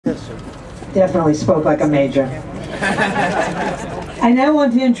Definitely spoke like a major. I now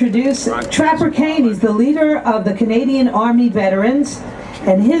want to introduce Trapper Kane. He's the leader of the Canadian Army Veterans,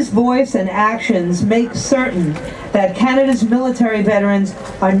 and his voice and actions make certain that Canada's military veterans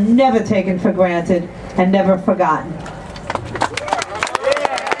are never taken for granted and never forgotten.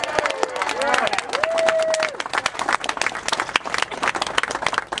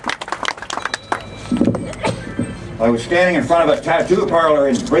 I was standing in front of a tattoo parlor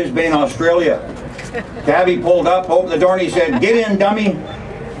in Brisbane, Australia. Cabbie pulled up, opened the door, and he said, "Get in, dummy."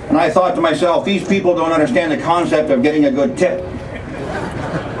 And I thought to myself, these people don't understand the concept of getting a good tip.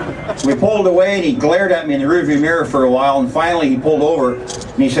 We pulled away, and he glared at me in the rearview mirror for a while, and finally he pulled over,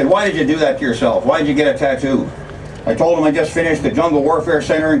 and he said, "Why did you do that to yourself? Why did you get a tattoo?" I told him I just finished the Jungle Warfare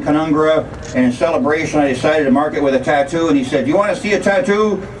Center in Canungra, and in celebration I decided to mark it with a tattoo, and he said, "Do you want to see a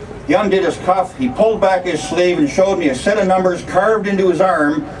tattoo?" He undid his cuff, he pulled back his sleeve and showed me a set of numbers carved into his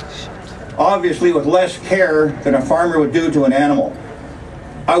arm, obviously with less care than a farmer would do to an animal.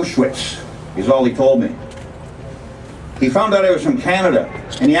 Auschwitz is all he told me. He found out I was from Canada,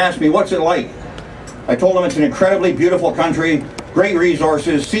 and he asked me, "What's it like?" I told him it's an incredibly beautiful country, great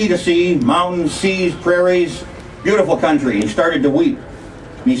resources, sea to sea, mountains, seas, prairies, beautiful country. He started to weep,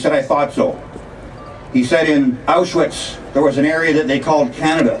 and he said, "I thought so." He said in Auschwitz there was an area that they called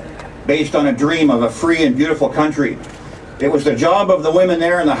Canada, based on a dream of a free and beautiful country. It was the job of the women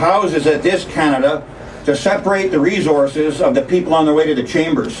there in the houses at this Canada to separate the resources of the people on their way to the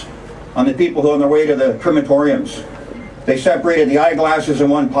chambers, on the people who are on their way to the crematoriums. They separated the eyeglasses in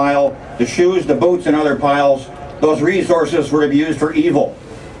one pile, the shoes, the boots in other piles. Those resources were to be used for evil.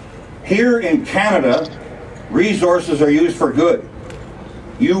 Here in Canada, resources are used for good.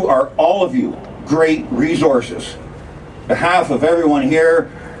 You are, all of you, great resources. On behalf of everyone here,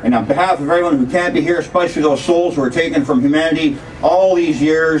 and on behalf of everyone who can't be here, especially those souls who are taken from humanity all these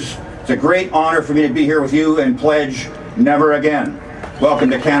years, it's a great honor for me to be here with you and pledge never again. Welcome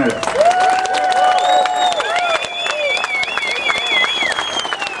to Canada.